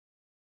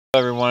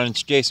Hello everyone,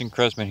 it's Jason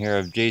Chrisman here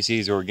of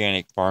JC's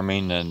Organic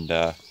Farming, and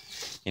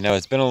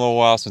it's been a little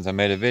while since I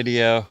made a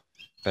video,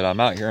 but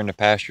I'm out here in the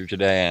pasture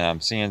today and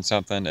I'm seeing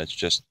something that's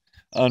just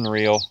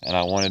unreal, and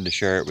I wanted to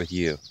share it with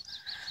you.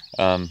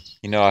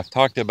 I've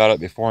talked about it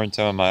before in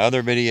some of my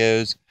other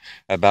videos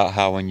about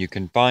how when you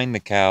confine the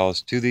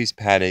cows to these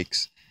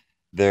paddocks,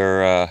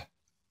 they're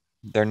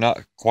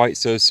not quite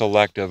so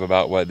selective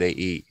about what they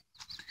eat.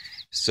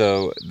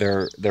 So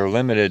they're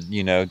limited,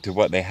 to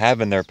what they have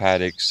in their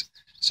paddocks.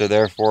 So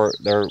therefore,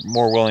 they're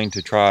more willing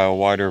to try a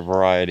wider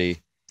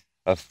variety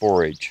of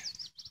forage.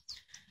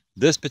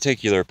 This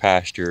particular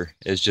pasture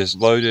is just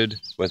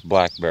loaded with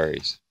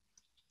blackberries,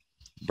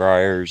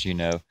 briars,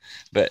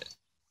 But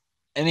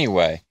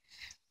anyway,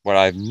 what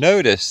I've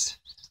noticed,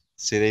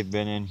 see, they've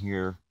been in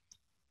here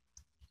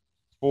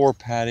 4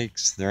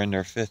 paddocks. They're in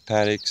their 5th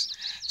paddocks.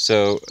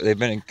 So they've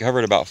been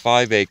covered about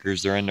 5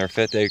 acres. They're in their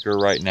 5th acre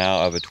right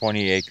now of a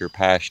 20-acre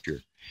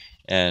pasture.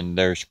 And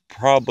there's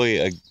probably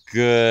a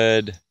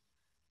good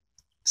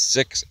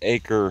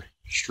 6-acre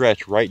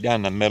stretch right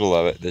down the middle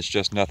of it that's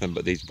just nothing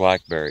but these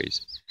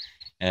blackberries.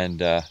 And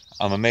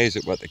I'm amazed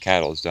at what the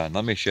cattle's done.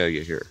 Let me show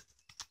you here.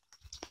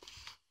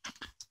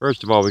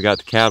 First of all, we got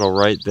the cattle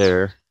right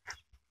there.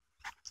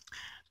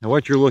 Now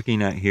what you're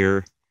looking at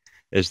here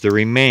is the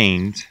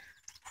remains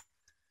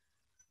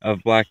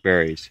of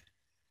blackberries.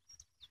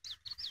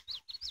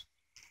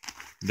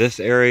 This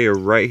area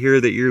right here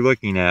that you're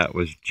looking at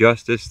was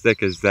just as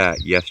thick as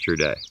that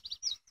yesterday.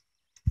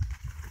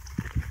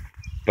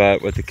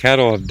 But what the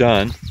cattle have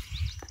done,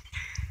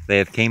 they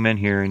have came in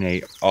here and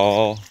ate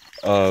all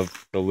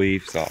of the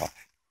leaves off.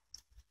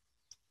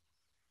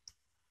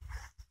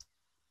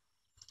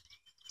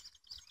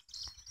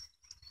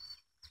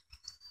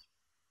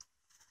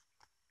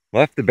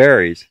 Left the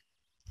berries,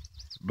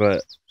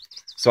 but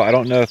so I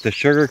don't know if the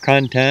sugar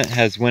content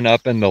has went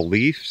up in the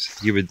leaves.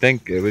 You would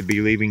think it would be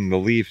leaving the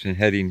leaves and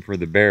heading for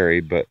the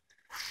berry, but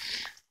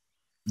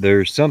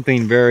there's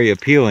something very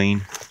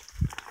appealing.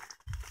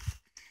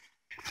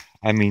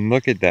 I mean,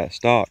 look at that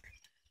stalk.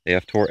 They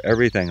have tore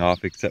everything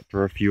off except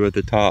for a few at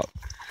the top.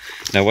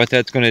 Now what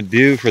that's going to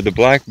do for the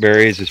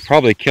blackberries is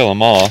probably kill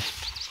them off.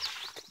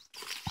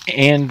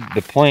 And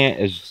the plant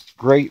is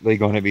greatly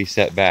going to be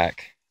set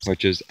back,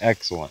 which is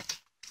excellent.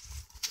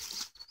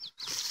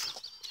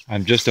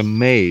 I'm just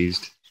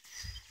amazed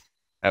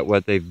at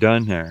what they've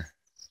done there.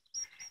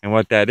 And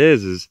what that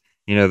is,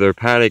 their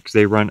paddocks,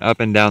 they run up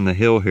and down the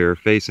hill here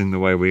facing the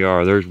way we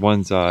are. There's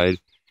one side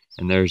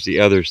and there's the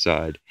other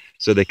side.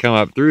 So they come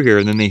up through here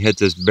and then they hit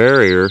this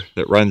barrier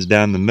that runs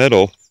down the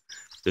middle,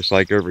 just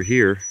like over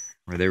here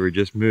where they were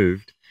just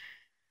moved.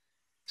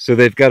 So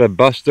they've got to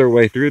bust their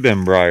way through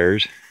them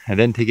briars, and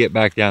then to get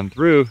back down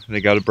through,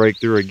 they got to break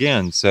through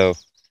again. So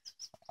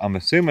I'm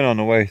assuming on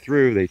the way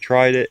through they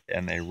tried it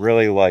and they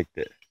really liked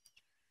it.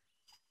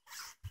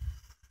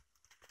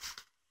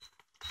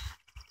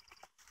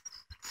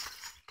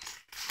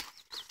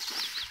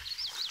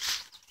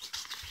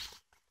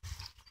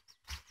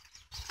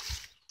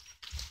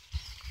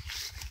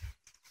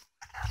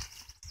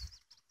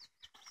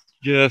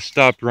 Just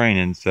stopped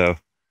raining, so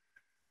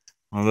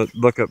well,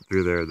 look up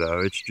through there though.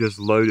 It's just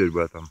loaded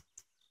with them.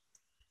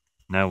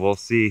 Now we'll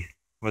see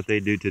what they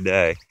do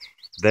today.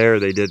 There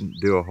they didn't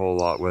do a whole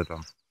lot with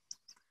them.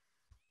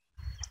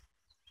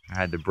 I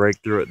had to break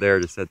through it there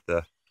to set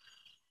the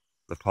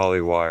poly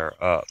wire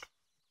up.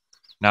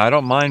 Now I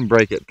don't mind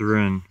breaking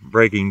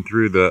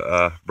through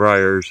the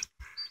briars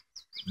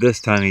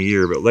this time of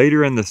year, but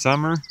later in the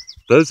summer,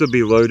 those will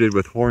be loaded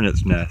with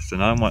hornets' nests,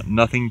 and I want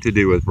nothing to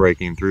do with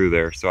breaking through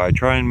there. So I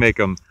try and make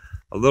them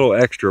a little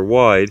extra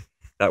wide.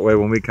 That way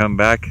when we come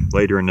back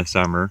later in the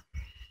summer,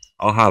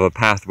 I'll have a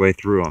pathway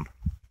through them.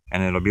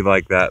 And it'll be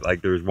like that,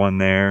 like there's one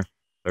there,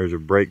 there's a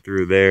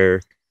breakthrough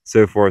there,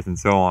 so forth and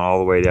so on, all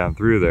the way down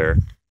through there.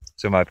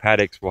 So my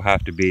paddocks will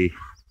have to be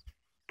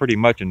pretty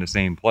much in the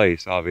same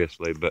place,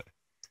 obviously, but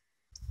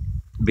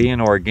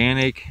being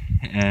organic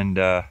and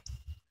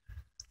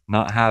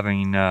not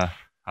having a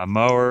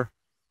mower,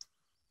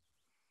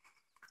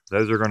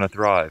 those are going to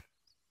thrive.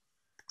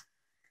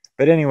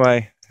 But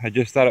anyway, I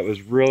just thought it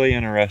was really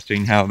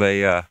interesting how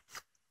they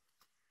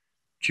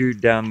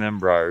chewed down them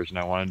briars, and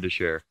I wanted to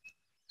share.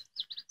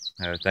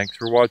 Thanks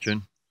for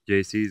watching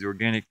JC's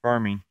Organic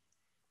Farming.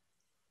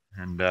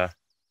 And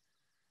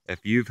if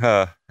you've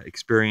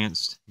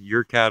experienced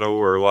your cattle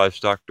or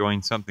livestock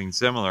doing something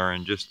similar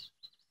and just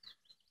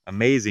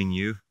amazing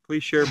you,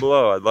 please share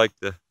below. I'd like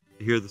to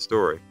hear the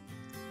story.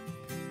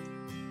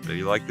 If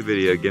you like the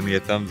video, give me a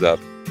thumbs up.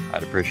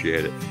 I'd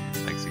appreciate it.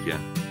 Thanks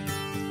again.